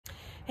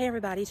Hey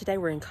everybody, today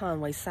we're in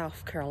Conway,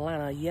 South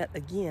Carolina yet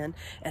again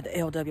at the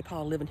L.W.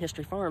 Paul Living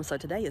History Farm. So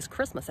today is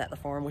Christmas at the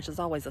farm, which is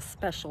always a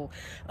special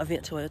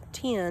event to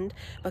attend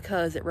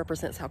because it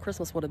represents how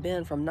Christmas would have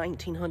been from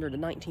 1900 to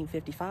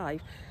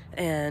 1955.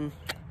 And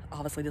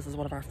obviously this is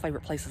one of our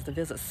favorite places to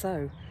visit.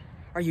 So,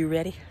 are you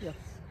ready? Yes.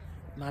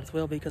 Might as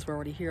well be because we're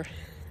already here.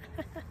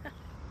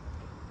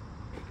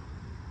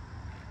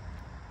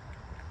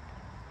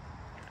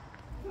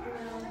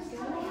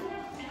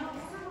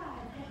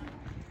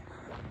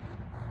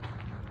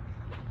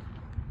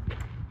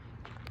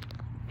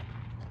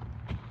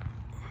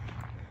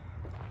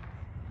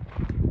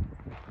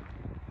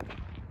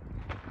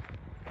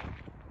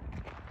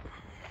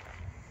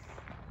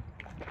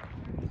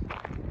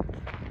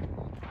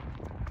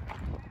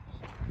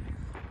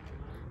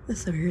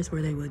 This over here is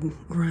where they would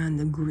grind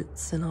the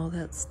grits and all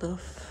that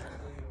stuff.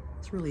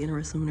 It's really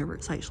interesting whenever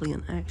it's actually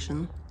in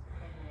action.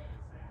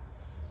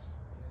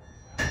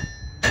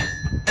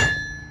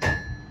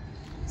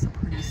 It's a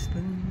pretty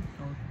spoon,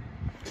 or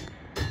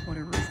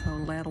whatever it's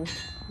called, ladle.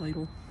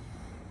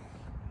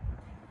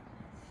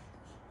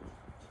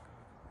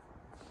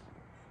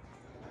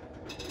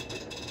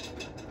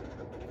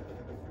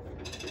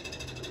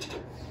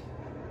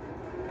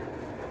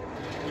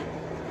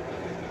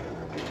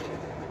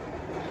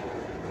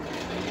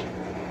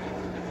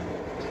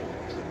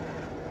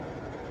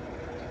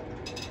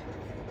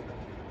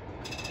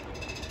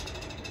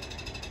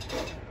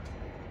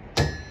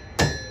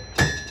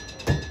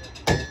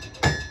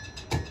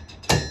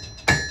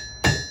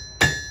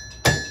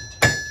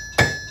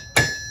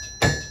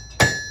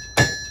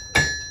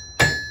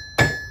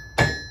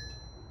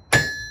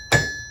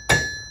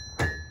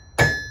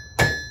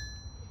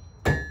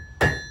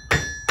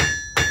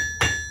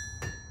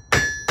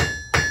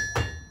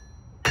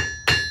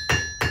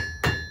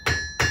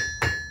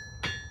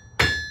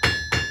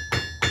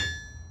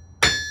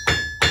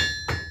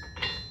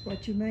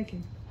 What you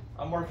making?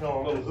 I'm working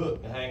on a little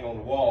hook to hang on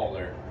the wall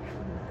there.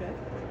 Okay.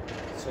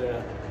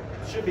 So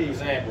should be an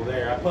example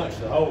there. I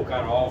punched the hole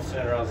kind of off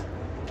center. I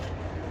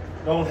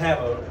don't have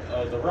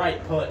the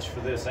right punch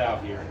for this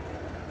out here,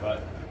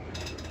 but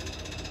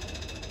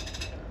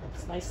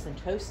It's nice and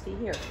toasty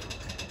here.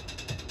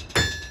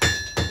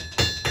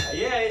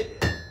 yeah,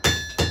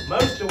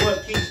 most of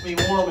what keeps me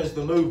warm is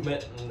the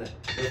movement, and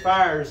the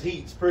fire's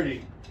heat's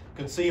pretty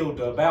concealed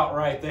to about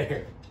right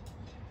there.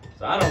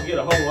 So I don't get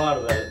a whole lot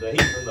of the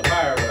heat from the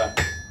fire, but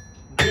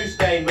I do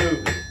stay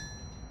moving.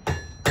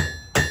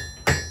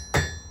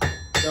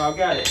 So I've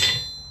got it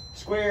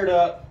squared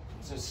up,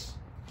 since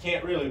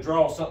can't really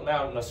draw something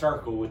out in a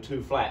circle with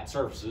two flat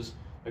surfaces.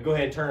 I go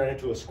ahead and turn it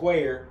into a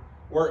square,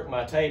 work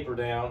my taper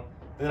down,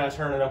 then I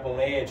turn it up on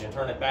the edge and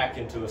turn it back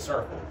into a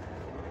circle.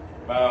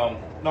 By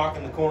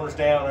knocking the corners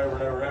down over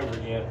and over and over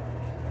again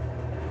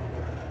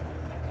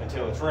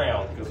until it's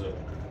round, because a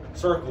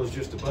circle is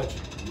just a bunch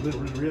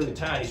of really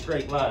tiny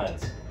straight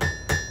lines.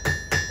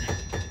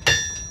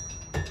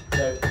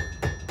 So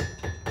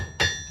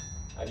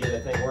I get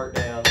that thing worked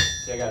down.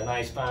 See, I got a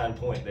nice fine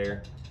point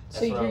there.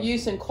 So you're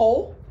using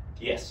coal?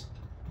 Yes.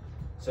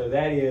 So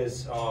that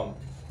is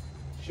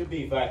should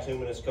be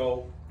bituminous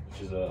coal,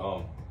 which is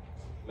a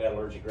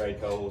metallurgic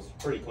grade coal. It's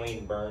pretty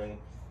clean burning,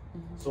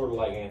 sort of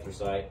like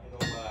anthracite.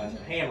 And on my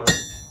hammer,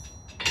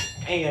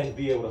 and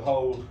be able to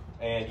hold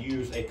and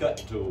use a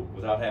cutting tool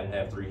without having to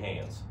have three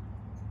hands.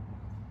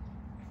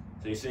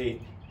 So you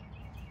see,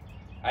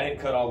 I didn't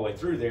cut all the way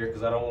through there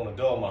because I don't want to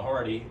dull my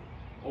hardy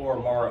or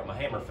mar up my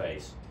hammer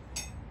face.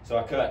 So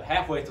I cut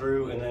halfway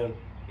through, and then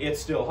it's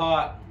still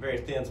hot, very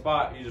thin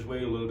spot. You just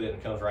wiggle a little bit and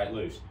it comes right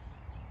loose.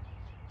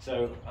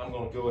 So I'm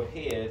going to go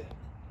ahead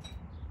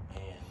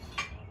and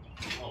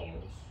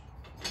almost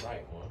the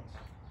right ones.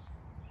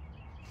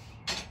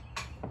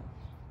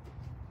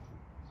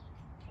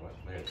 Well,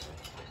 there's one.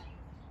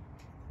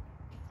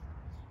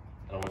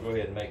 And I'm going to go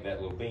ahead and make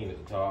that little beam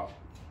at the top.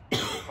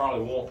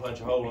 Probably won't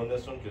punch a hole in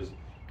this one because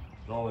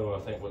normally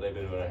what I think what they've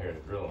been doing out here is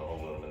drilling a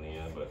hole in them in the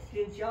end. But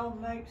Did y'all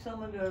make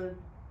some of the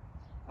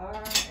iron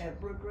at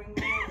Brook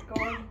Greenwood's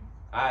garden?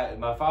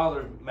 my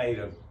father made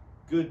a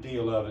good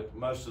deal of it.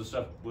 Most of the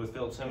stuff with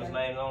Philip Simmons'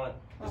 name on it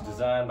is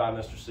designed by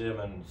Mr.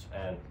 Simmons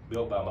and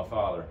built by my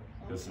father,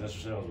 because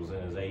Mr. Simmons was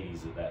in his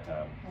 80s at that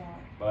time.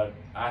 But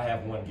I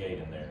have one gate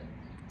in there.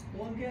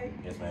 One gate?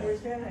 Yes, ma'am.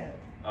 Where's that at?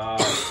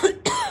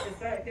 It's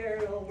back there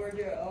where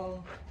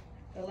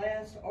the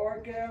last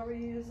art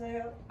gallery is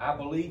at? I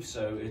believe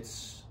so.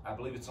 I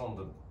believe it's on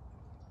the.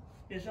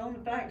 It's on the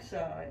back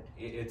side.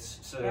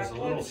 So there's a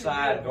Right little close to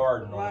side river.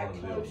 garden on Right one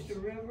of the close buildings. to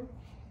river?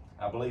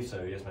 I believe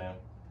so. Yes, ma'am.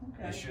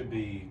 Okay. It should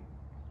be.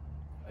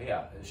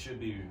 Yeah, it should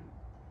be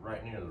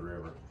right near the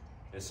river.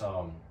 It's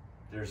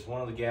there's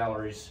one of the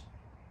galleries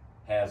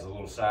has a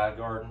little side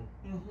garden,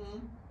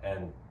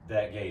 and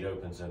that gate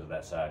opens into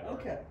that side garden.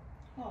 Okay.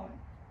 All right.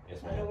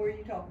 Yes, I know ma'am. where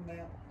you're talking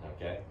about.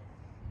 Okay.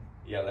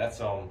 Yeah, that's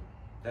one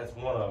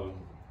of them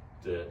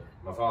that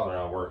my father and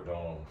I worked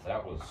on.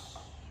 That was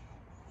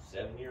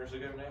 7 years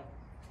ago now.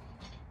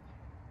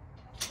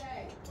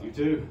 You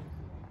too.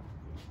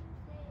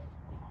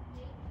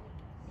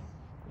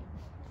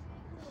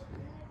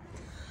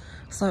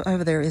 So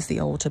over there is the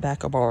old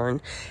tobacco barn,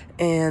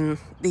 and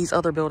these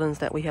other buildings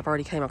that we have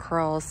already came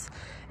across,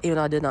 even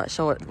though I did not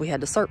show it, we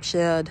had the syrup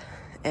shed,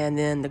 and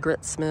then the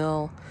grits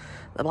mill,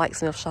 the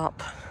blacksmith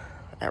shop.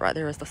 That right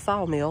there is the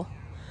sawmill.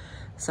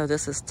 So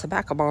this is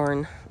tobacco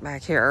barn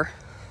back here.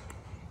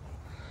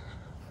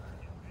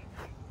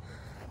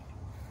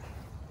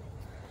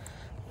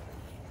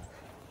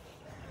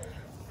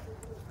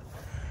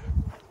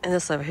 And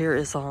this over here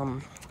is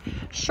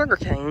sugar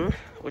cane,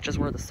 which is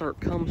where the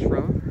syrup comes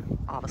from.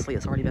 Obviously,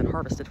 it's already been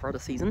harvested for the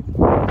season.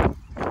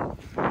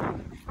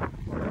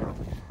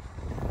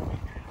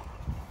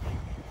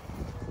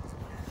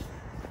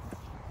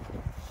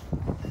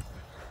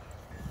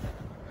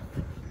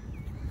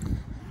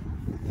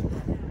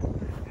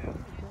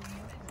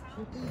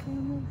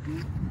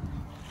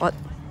 What?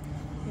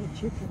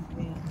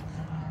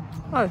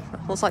 Oh,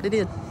 looks like they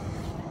did.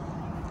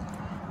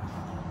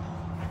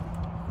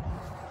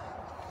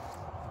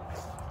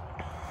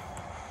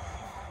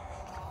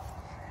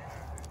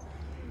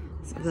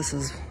 So this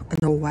is an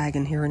old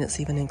wagon here, and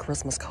it's even in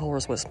Christmas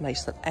colors, which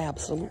makes it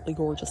absolutely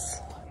gorgeous.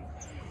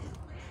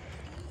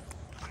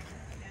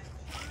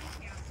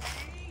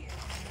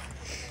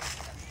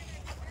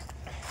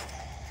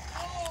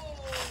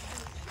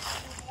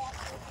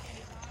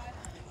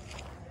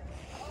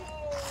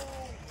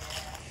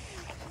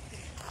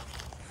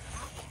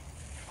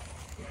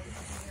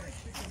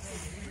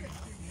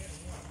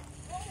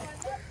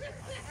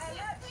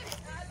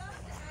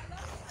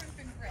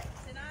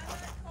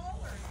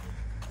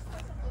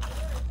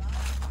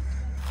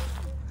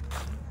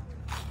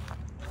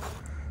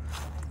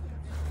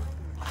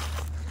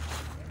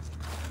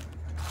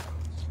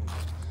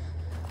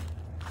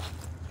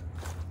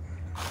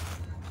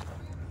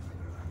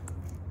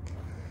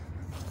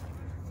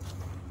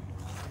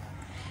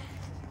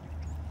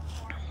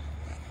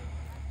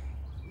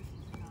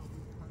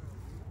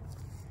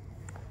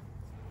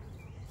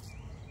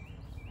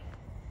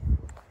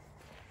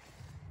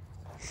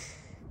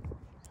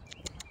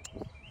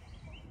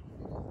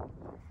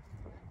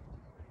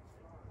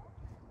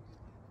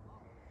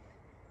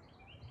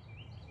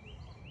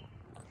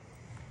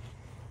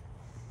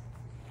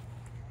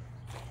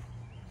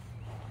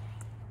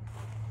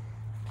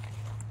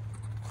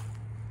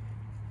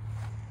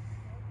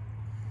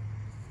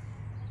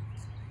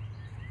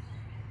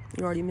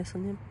 You already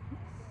missing them?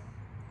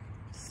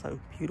 So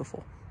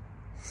beautiful.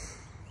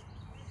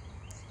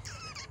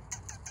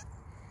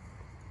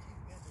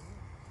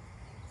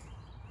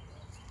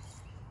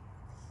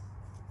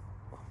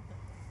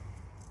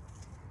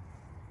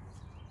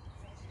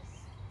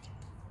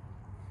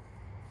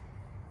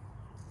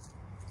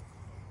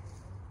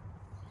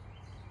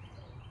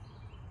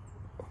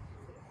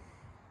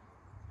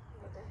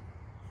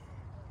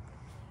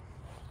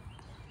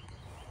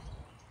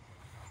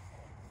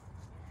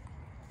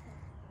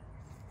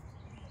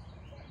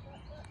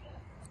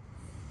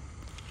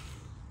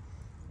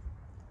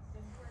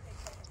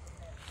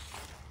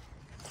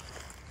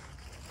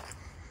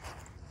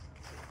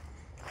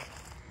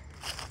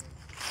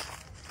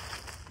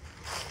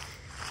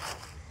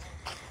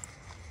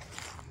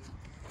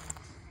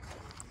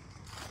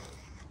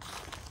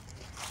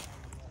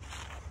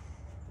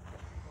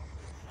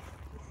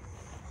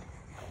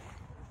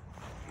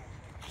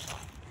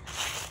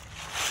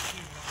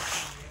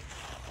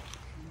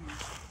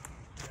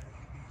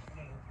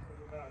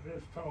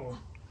 This tall,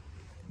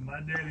 my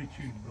daddy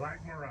chewed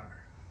black mariah,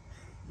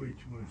 which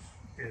was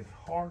as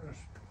hard as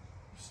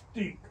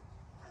stick.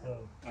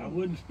 I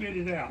wouldn't spit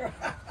it out.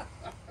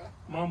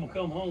 Mama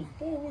come home,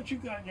 boy, what you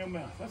got in your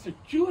mouth? I said,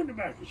 chewing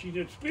tobacco. She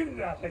just spit it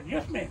out. I said,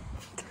 yes, ma'am.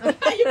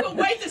 You can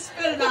wait to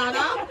spit it out,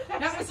 huh?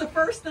 That was the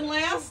first and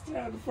last?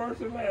 Yeah, the first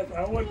and last.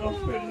 I wasn't going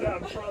to spit it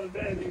out in front of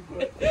daddy,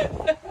 but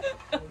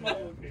and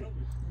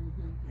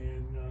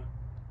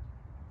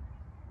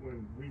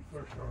when we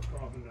first started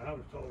talking, I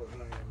was taller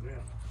than I am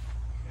now.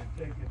 And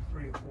taking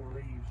 3 or 4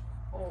 leaves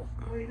all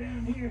the way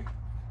down here,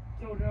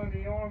 throw down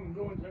the arm and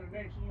go into the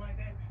next one like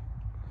that.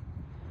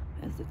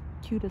 That's the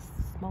cutest,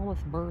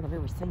 smallest bird I've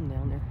ever seen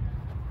down there.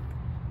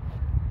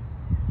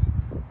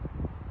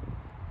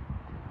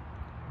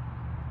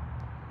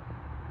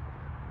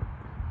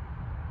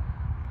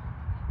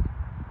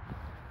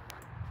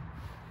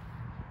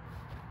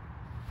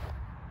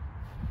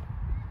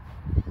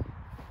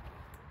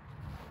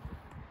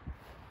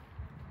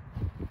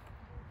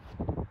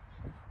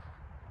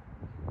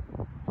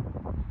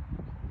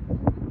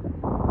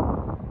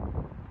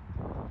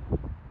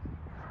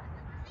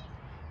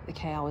 The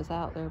cow is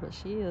out there, but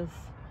she is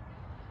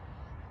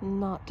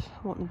not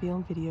wanting to be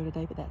on video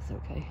today, but that's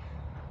okay.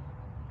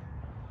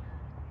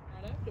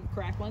 Product of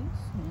cracklings.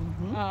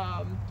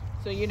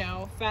 So, you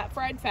know,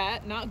 fried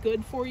fat, not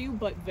good for you,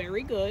 but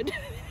very good,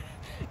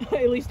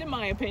 at least in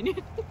my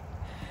opinion.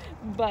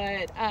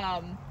 But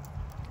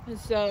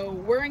so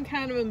we're in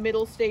kind of a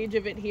middle stage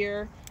of it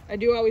here. I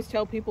do always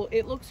tell people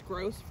it looks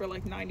gross for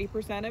like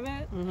 90% of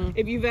it.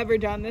 If you've ever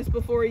done this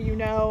before, you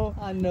know.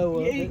 I know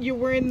of it.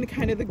 We're in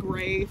kind of the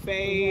gray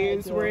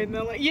phase. We're in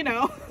the, you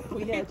know.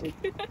 We had to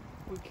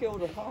we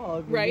killed a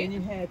hog, Right. and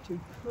then you had to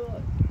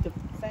cut the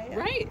fat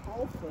Right.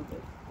 off of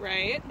it.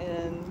 Right.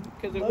 And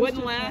Because it most wouldn't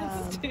of the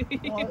last.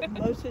 time-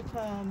 most of the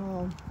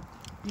time,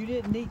 you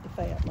didn't eat the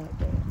fat like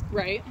that.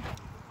 Right.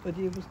 But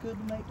it was good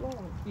to make lard.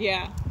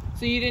 Yeah.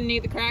 So you didn't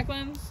eat the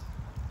cracklings?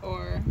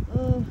 Or?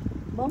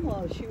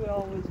 Mama, she would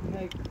always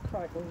make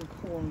crackling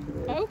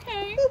cornbread.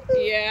 Okay.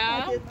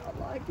 Yeah. I did not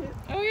like it.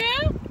 Oh,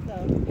 yeah?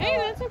 No. Hey,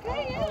 that's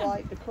okay, I yeah.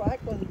 like the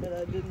crackling, but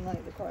I didn't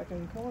like the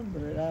crackling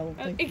cornbread. I don't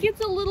think It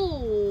gets a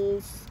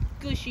little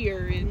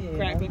squishier in Yeah.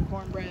 crackling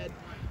cornbread.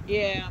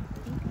 Yeah.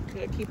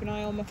 Gotta keep an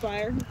eye on my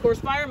fire. Of course,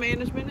 fire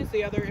management is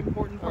the other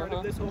important part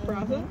of this whole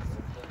process.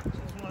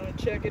 Just want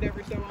to check it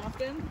every so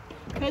often.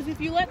 Because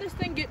if you let this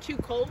thing get too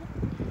cold,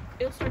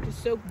 it'll start to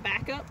soak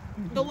back up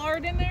the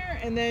lard in there,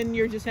 and then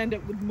you just end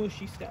up with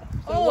mushy stuff.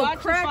 So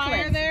watch your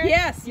fire there.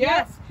 Yes, Yep.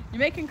 yes. You're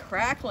making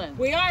cracklings.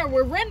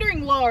 We're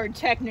rendering lard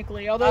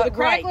technically, although the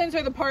Right. cracklings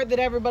are the part that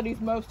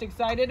everybody's most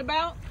excited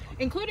about,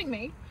 including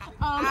me.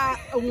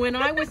 When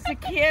I was a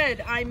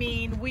kid, I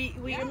mean,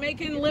 You're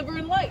making liver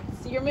and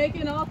lights. You're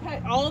making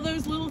all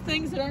those little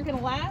things that aren't going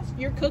to last.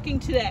 You're cooking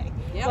today,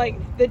 Yep.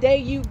 like the day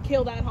you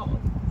kill that hog,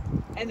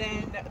 and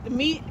then the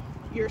meat.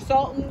 You're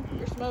salting,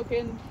 you're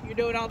smoking, you're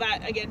doing all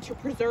that again to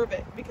preserve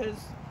it, because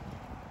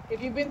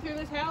if you've been through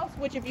this house,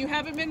 which if you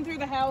haven't been through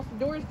the house,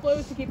 the door is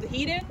closed to keep the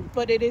heat in,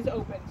 but it is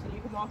open, so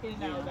you can walk in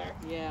and out of there.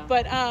 Yeah.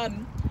 But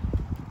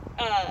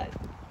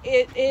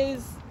it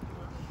is.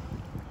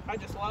 I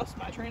just lost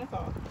my train of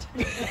thought.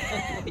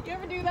 You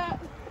ever do that?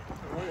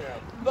 Oh yeah.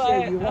 But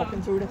so you're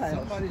walking through the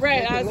house.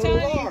 right, I was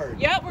telling lard.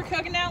 you. Yep, we're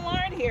cooking down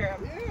lard here.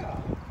 Yeah.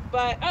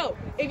 But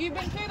if you've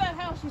been through that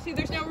house, you see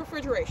there's no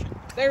refrigeration.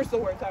 There's the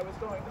words I was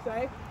going to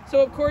say.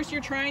 So of course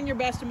you're trying your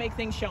best to make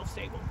things shelf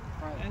stable.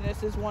 Right. And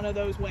this is one of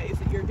those ways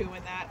that you're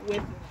doing that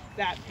with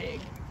that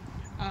pig.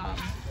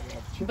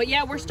 But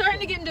yeah, we're starting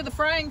to get into the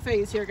frying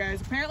phase here,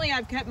 guys. Apparently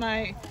I've kept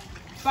my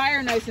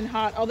fire nice and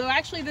hot. Although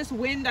actually this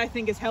wind I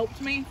think has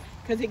helped me,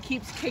 because it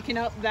keeps kicking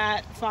up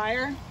that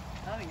fire.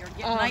 Oh, you're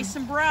getting nice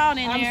and brown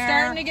in I'm there.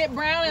 starting to get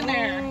brown in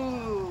there.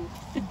 Ooh.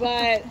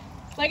 But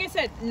like I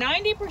said,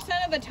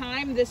 90% of the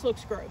time this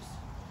looks gross.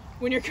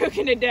 When you're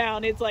cooking it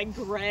down, it's like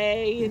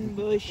gray and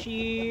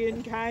mushy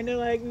and kind of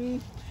like,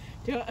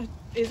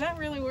 is that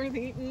really worth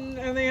eating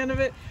at the end of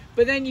it?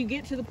 But then you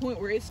get to the point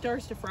where it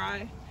starts to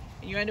fry,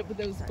 and you end up with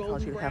those That golden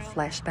cause you to brown. have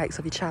flashbacks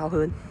of your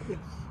childhood.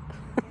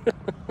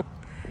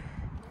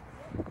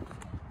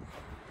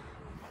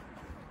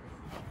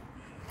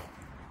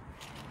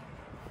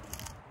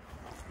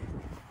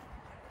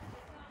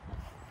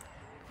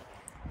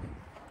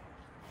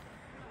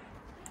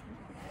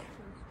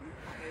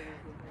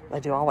 I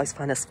do always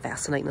find this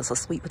fascinating as a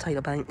sweet potato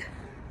bank.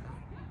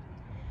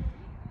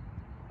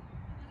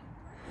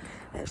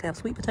 I actually have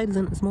sweet potatoes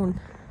in it this morning.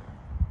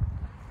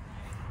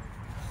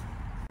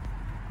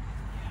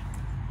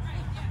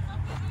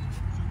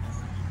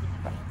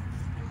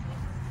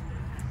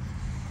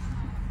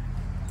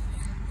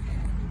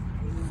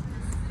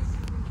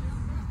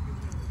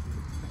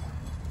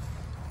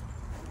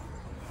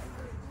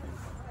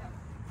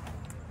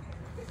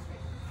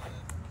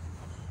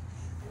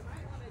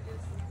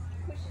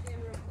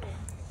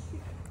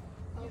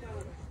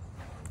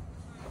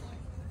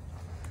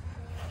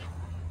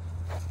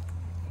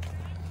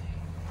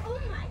 Oh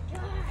my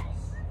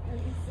gosh. Let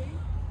me see.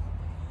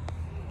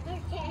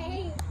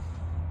 Okay.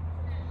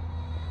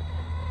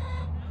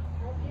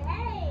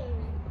 Okay.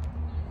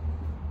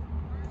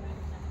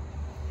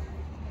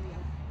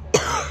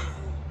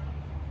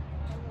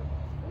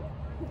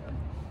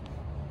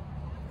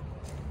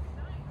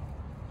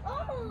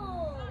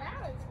 Oh,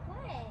 that was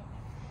quick.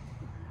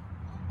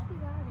 You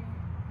got it.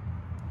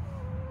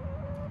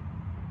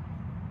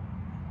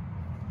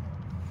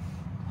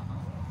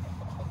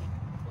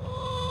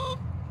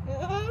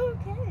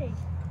 Okay.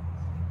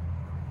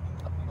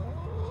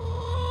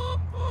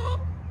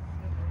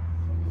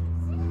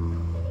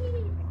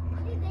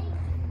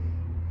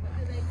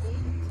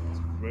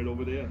 Right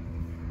over there.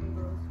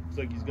 Looks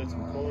like he's got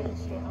some corn and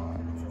stuff.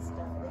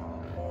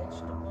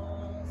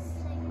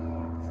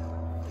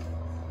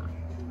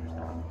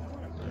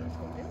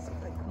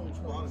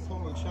 Spawn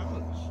corn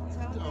challenge.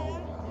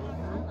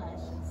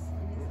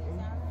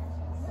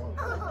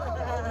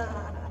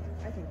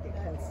 I think they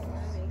cut some.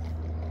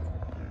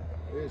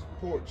 There's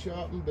pork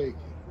chop and bacon.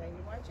 Now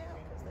you watch out,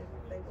 because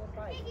they will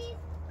bite.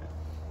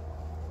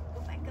 Go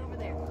back over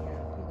there.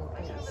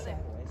 Back over there.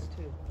 Sideways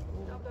too.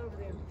 Don't go over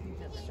there.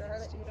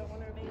 Charlotte, you don't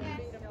want her to be a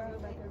fire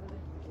back over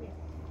there. Come here.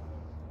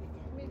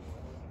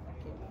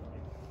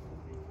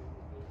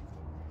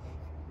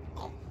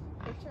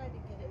 They tried to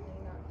get it, they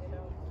knocked it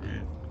off.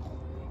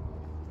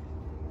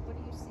 What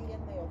do you see in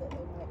there that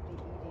they might be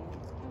eating?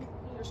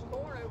 There's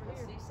corn over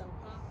here. I see some.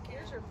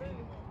 Here's her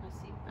food. I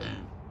see.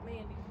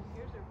 Mandy,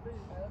 here's her food.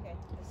 Oh, okay,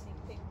 I see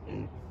pig.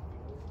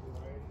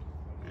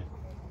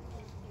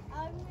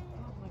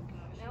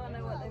 Now I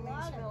know what they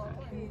mean smell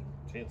like a pig.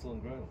 Cancel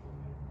and grill.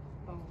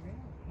 Oh, really?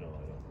 No, I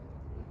don't.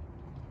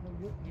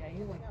 Yeah,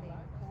 you like me.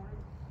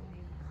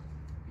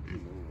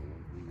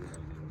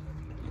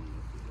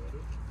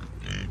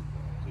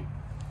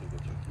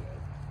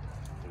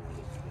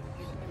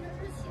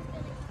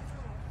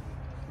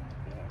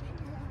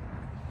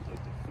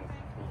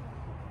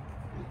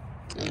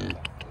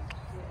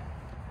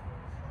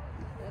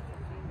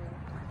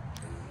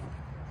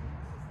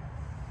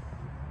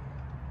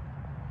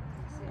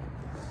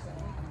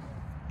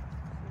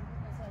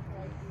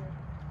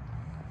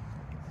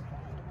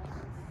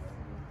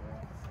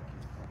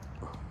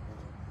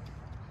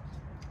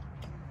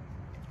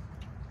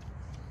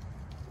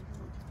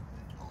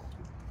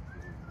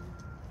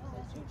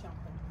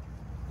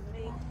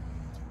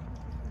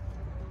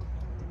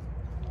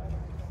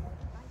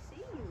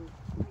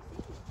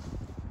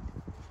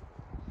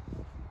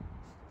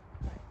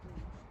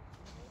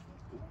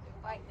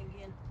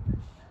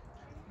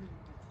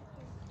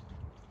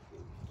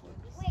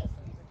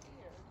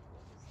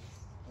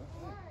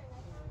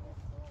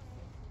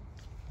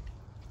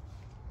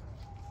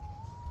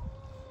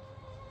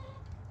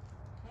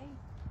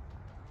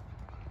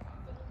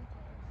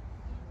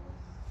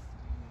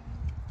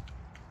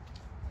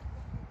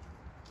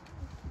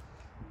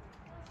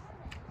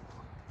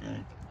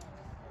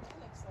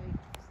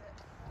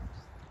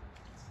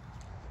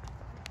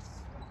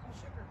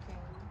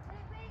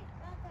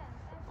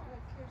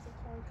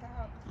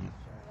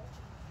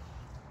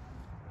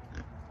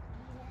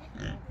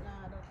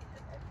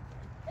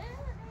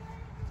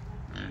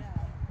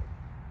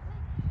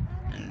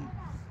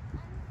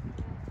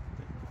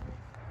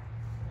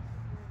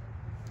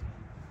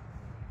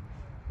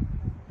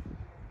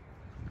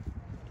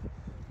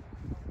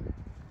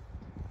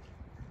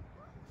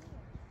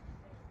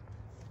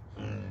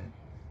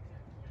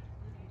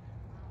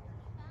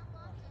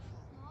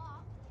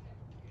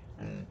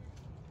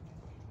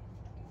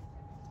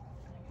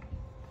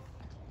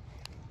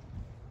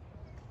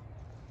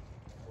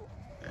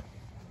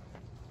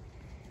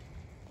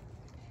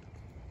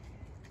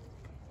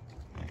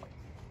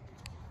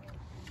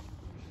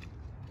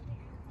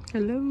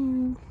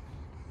 Hello.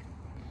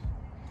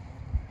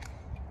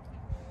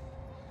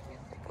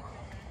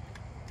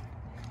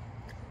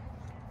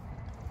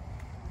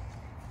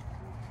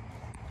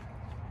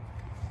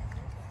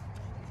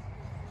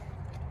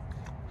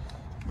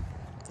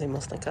 They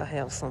must think I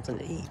have something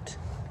to eat,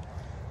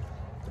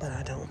 but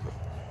I don't.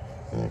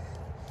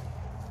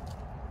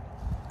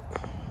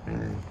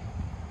 And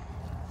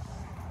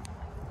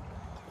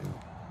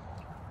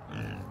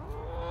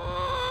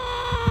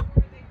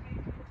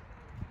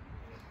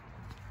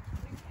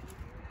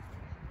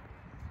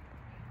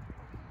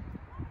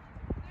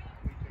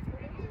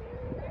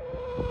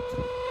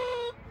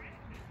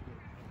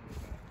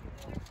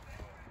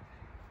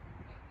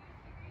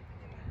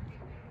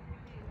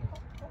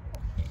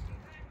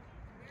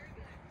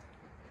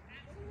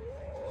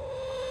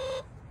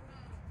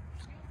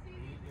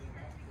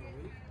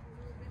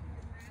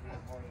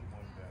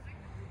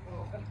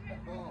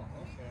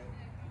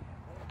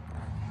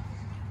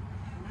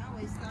I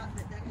always thought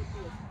that would be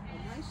a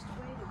nice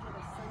way to get a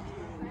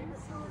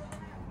suntan.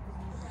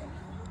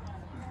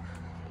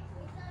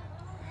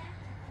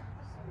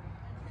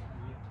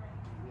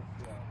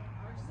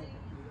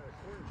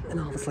 And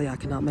obviously I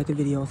cannot make a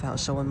video without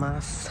showing my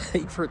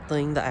favorite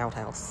thing, the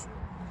outhouse.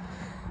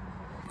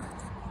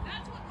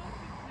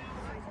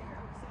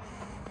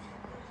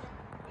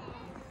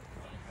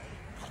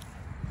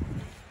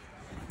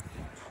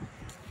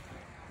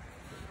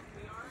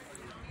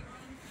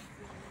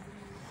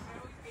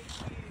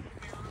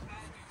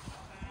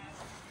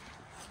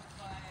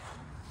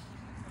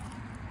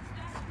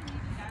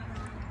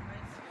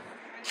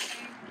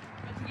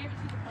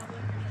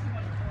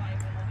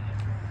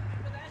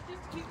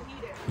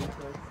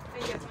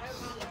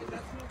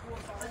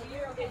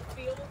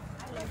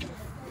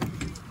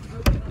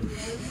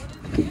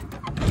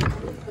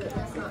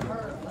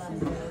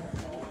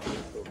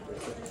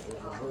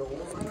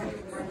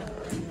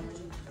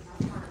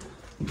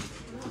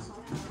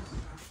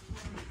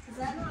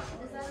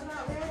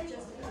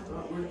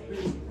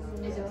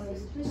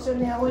 So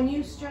now, when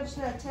you stretch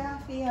that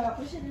taffy out,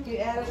 do you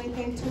add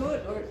anything to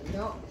it, or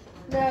no?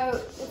 No,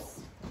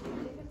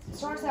 it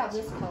starts out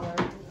this color.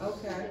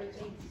 Okay.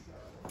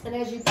 And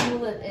as you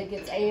cool it, it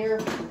gets air,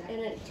 and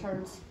it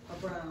turns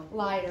Brown.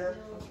 lighter.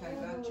 Okay,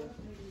 gotcha.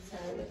 So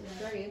it's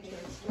very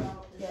interesting.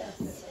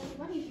 Yes.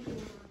 I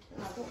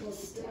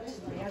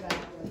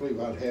believe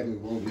I'd have me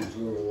one of these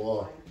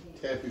little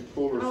taffy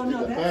pullers Oh, in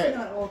no, the that's back.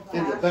 not old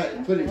In the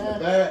back, put it in the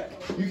back.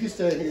 You can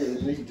stay here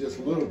and eat just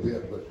a little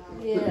bit, but.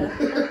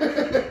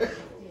 Yeah.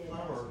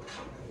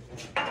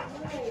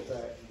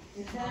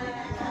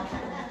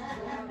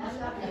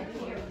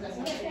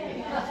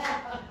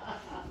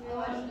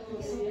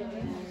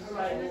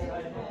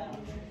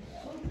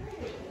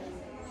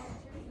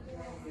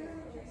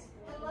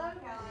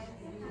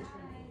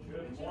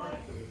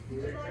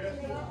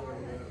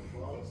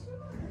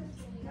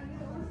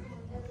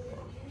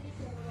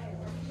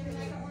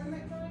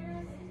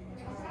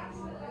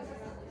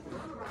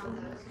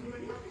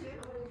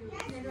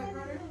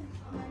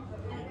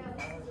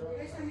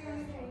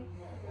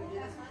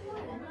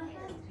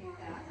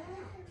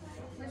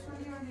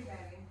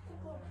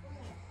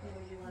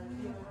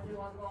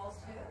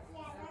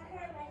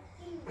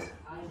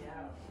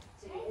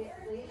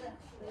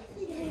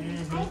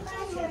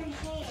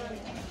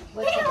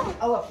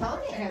 Oh, a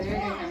pony?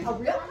 A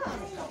real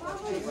pony?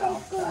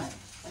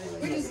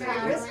 We just Merry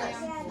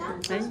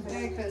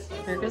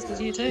Christmas. Merry Christmas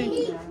to you too.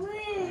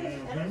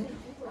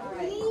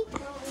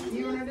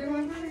 You want to do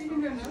one? You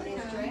can do another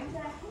kind.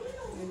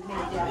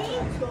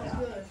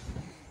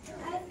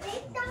 I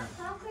think the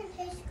popcorn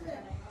tastes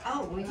good.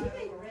 Oh, will you?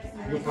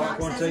 Your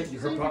popcorn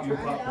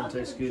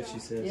tastes good, she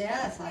says.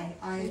 Yes, I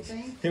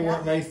think. It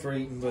weren't made for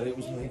eating, but it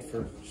was made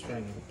for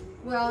stringing.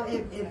 Well,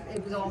 it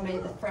was all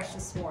made the fresh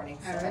this morning.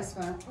 So. Oh, that's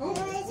fun. Oh,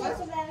 it's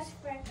also about his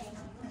birthday.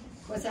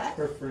 What's that?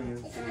 Her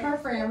friend. Her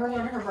friend. We're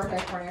going to her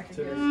birthday party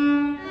after this.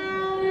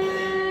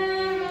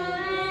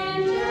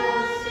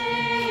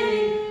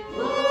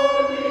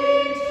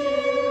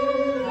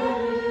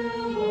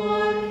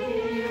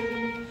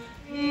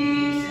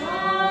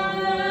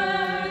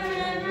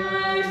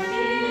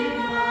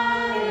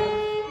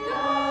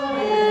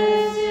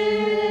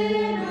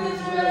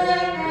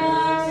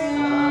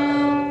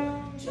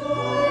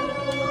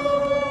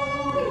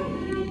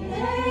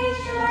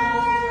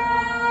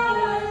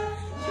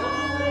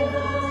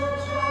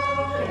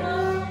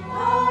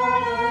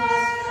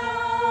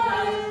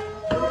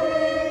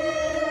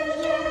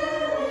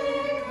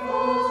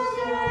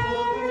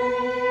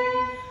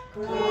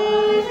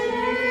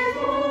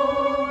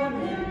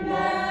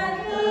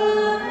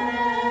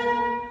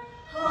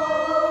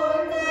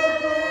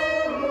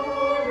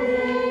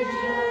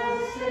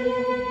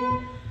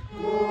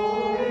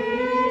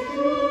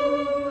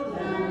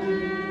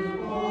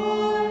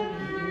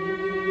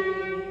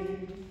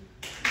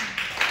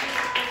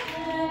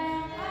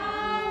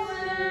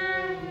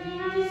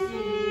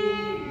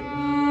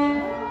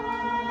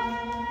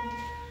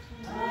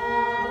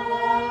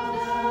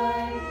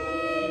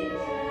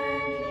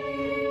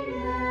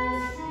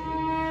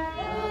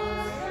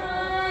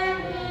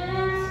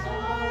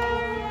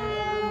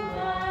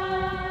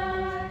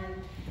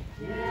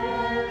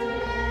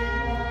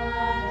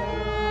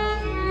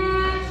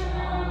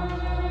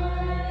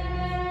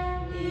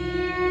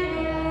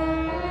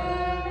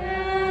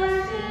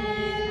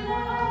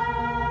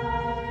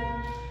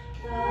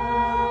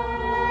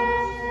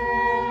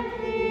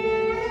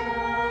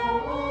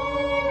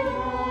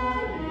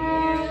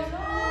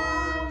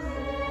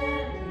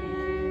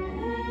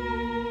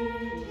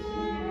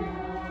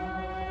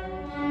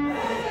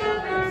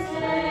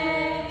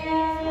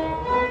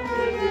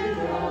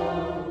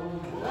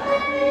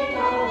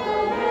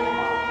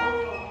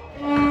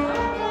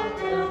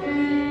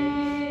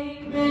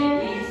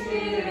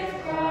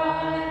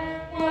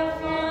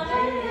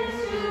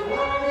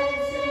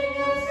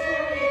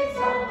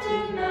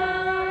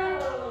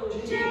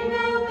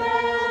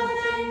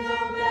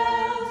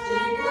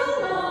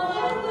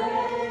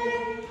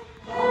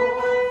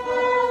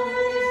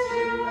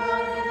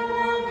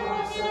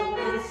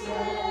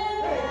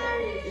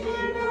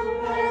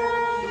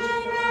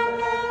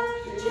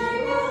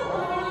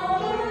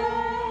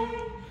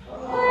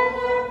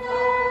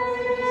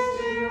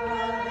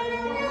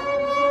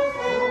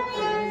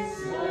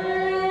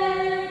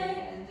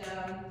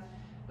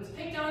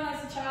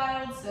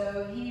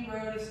 So he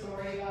wrote a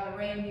story about a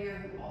reindeer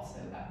who also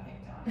got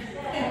picked on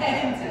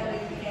until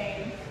he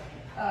became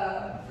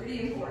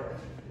pretty important.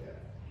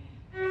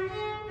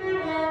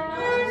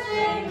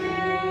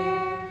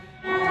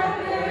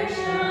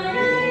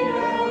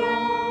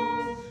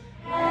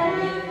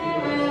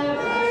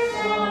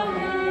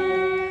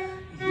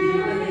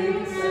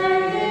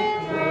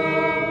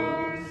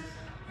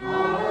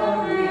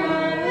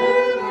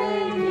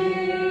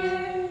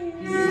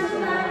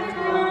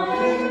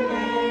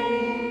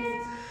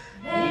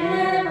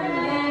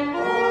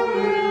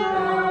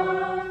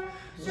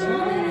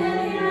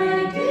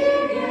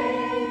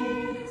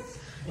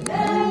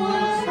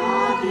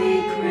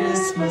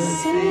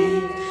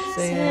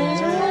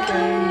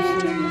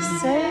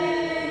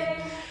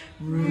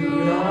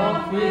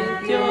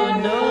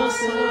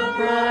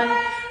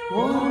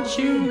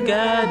 You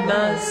guide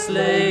my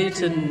sleigh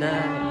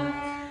tonight.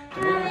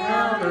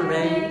 How the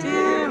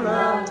reindeer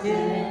loved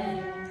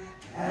him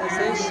as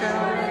they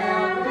shouted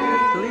out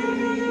with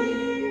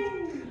glee.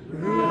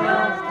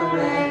 Rudolph the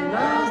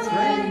red-nosed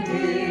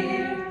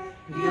reindeer,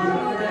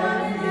 younger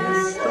than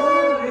his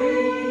story.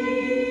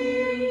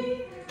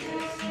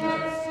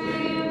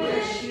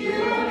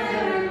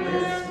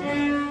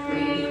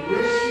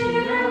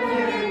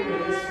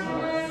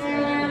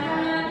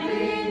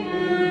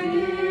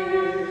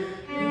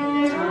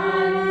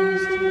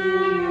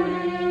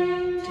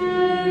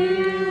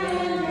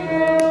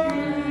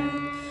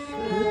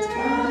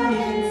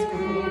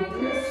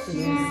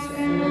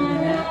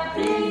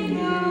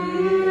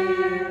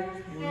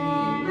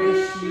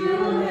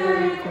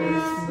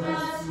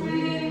 Christmas,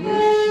 we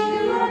wish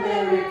you a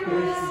Merry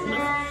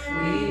Christmas.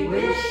 We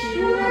wish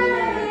you a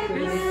Merry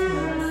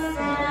Christmas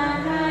and a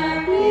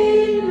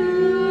Happy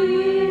New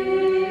Year.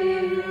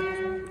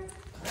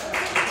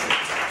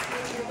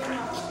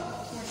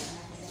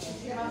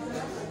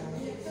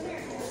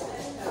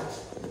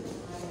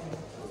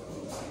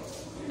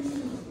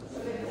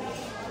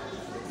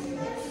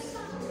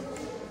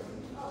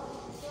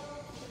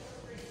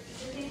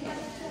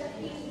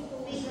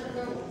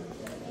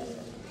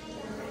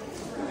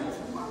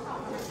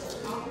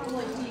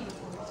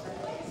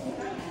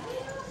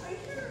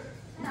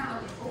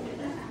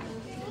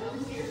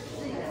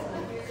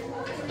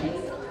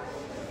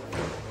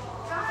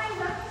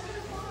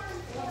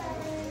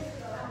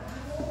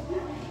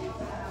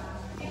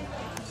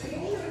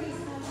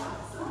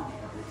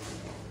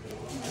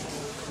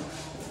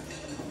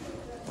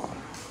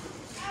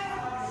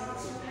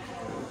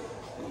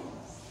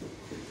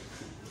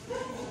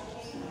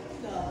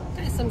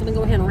 I'm going to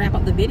go ahead and wrap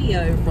up the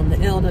video from the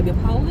L.W.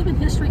 Paul Living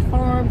History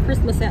Farm,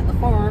 Christmas at the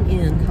Farm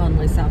in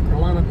Conway, South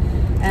Carolina.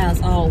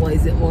 As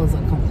always, it was a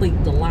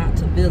complete delight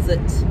to visit.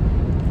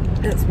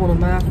 It's one of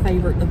my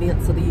favorite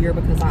events of the year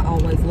because I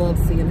always love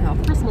seeing how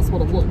Christmas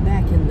would have looked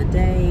back in the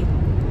day.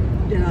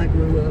 Then I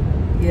grew up.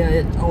 Yeah,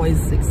 it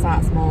always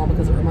excites Mom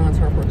because it reminds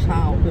her of her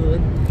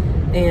childhood.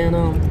 And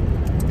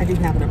I do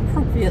have an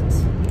appropriate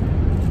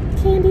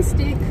candy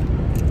stick.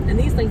 And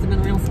these things have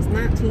been around since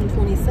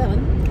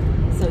 1927.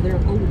 So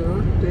they're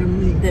older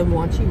than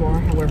what you are.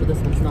 However, this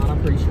one's not. I'm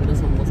pretty sure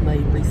this one was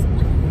made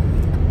recently.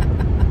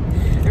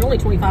 They're only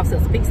 25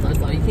 cents a piece though,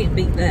 so you can't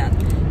beat that.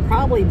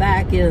 Probably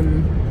back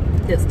in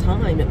its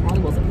time, it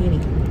probably was a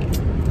penny.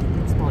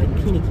 It's probably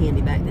penny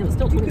candy back then. It was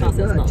still 25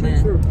 cents, not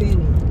bad. For a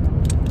penny.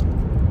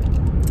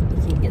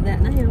 You can't get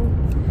that now.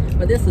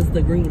 But this is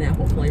the green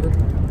apple flavor.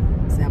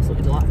 It's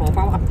absolutely delightful. I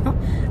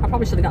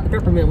probably should have got the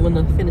peppermint when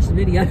I finished the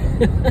video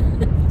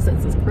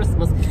since it's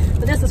Christmas.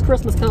 But this is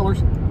Christmas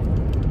colors.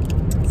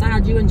 So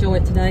how'd you enjoy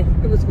it today?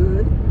 It was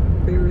good.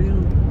 Very,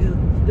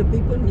 the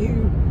people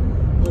knew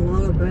a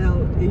lot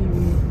about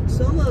even,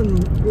 some of them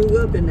grew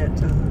up in that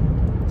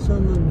time.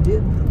 Some of them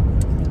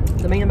didn't.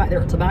 The man back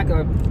there at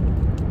Tobacco,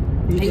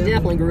 he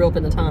definitely grew up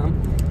in the time.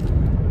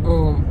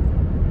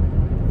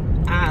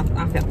 I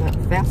found that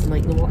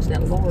fascinating to watch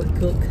that Lord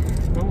cook.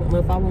 I don't know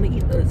if I want to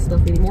eat that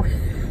stuff anymore.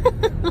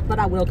 But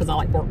I will because I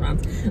like pork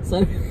rinds.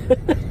 So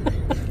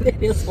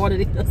it is what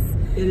it is.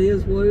 It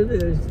is what it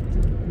is.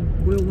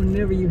 Well,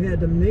 whenever you had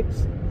to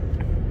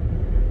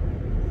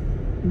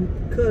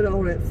cut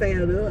all that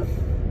fat up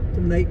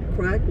to make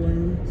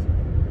cracklings,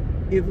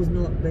 it was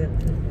not that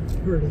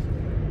pretty.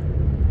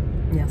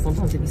 Yeah,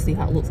 sometimes if you see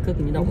how it looks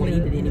cooking, you don't want to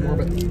eat it anymore.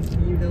 No, but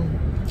you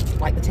don't.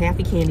 Like the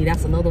taffy candy,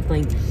 that's another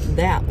thing.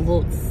 That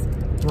looks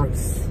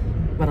gross,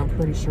 but I'm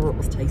pretty sure it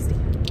was tasty.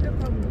 That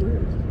probably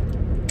was.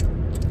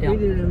 Yeah. We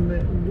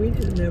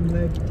didn't ever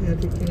make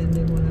taffy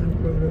candy when I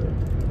grew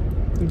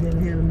up. We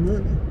didn't have the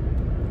money.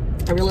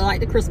 I really like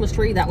the Christmas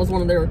tree. That was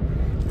one of their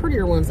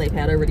prettier ones they've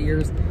had over the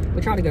years.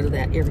 We try to go to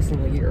that every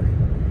single year.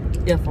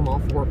 If I'm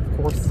off work, of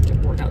course. It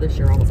worked out this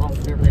year. I was off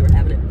whenever they were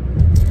having it.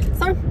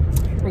 So,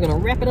 we're going to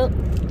wrap it up.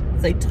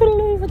 Say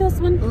toodaloo for this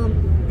one.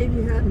 If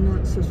you have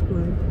not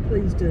subscribed,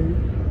 please do.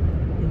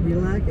 If you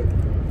like it,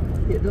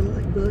 hit the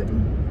like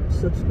button,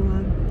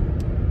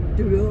 subscribe,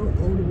 do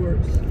all the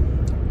works.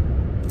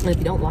 And if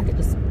you don't like it,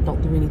 just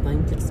don't do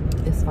anything.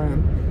 It's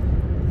fine.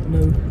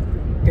 No,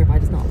 everybody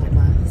does not like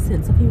my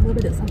sense of humor,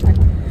 but it's okay.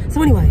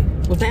 So anyway,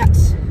 with that,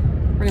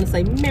 We're gonna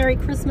say Merry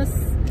Christmas.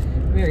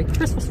 Merry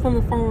Christmas from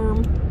the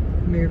farm.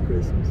 Merry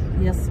Christmas.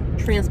 Yes,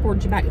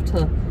 transported you back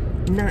to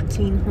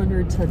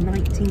 1900 to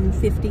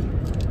 1950.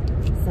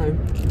 So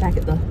back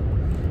at the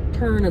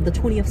turn of the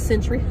 20th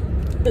century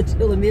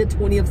until the mid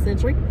 20th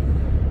century,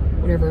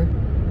 whenever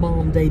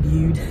Mom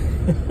debuted.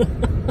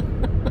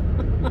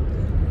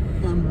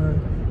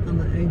 I'm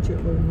an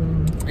ancient little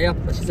woman. Yeah,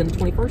 but she's in the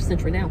 21st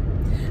century now.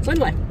 So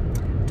anyway,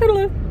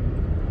 toodaloo.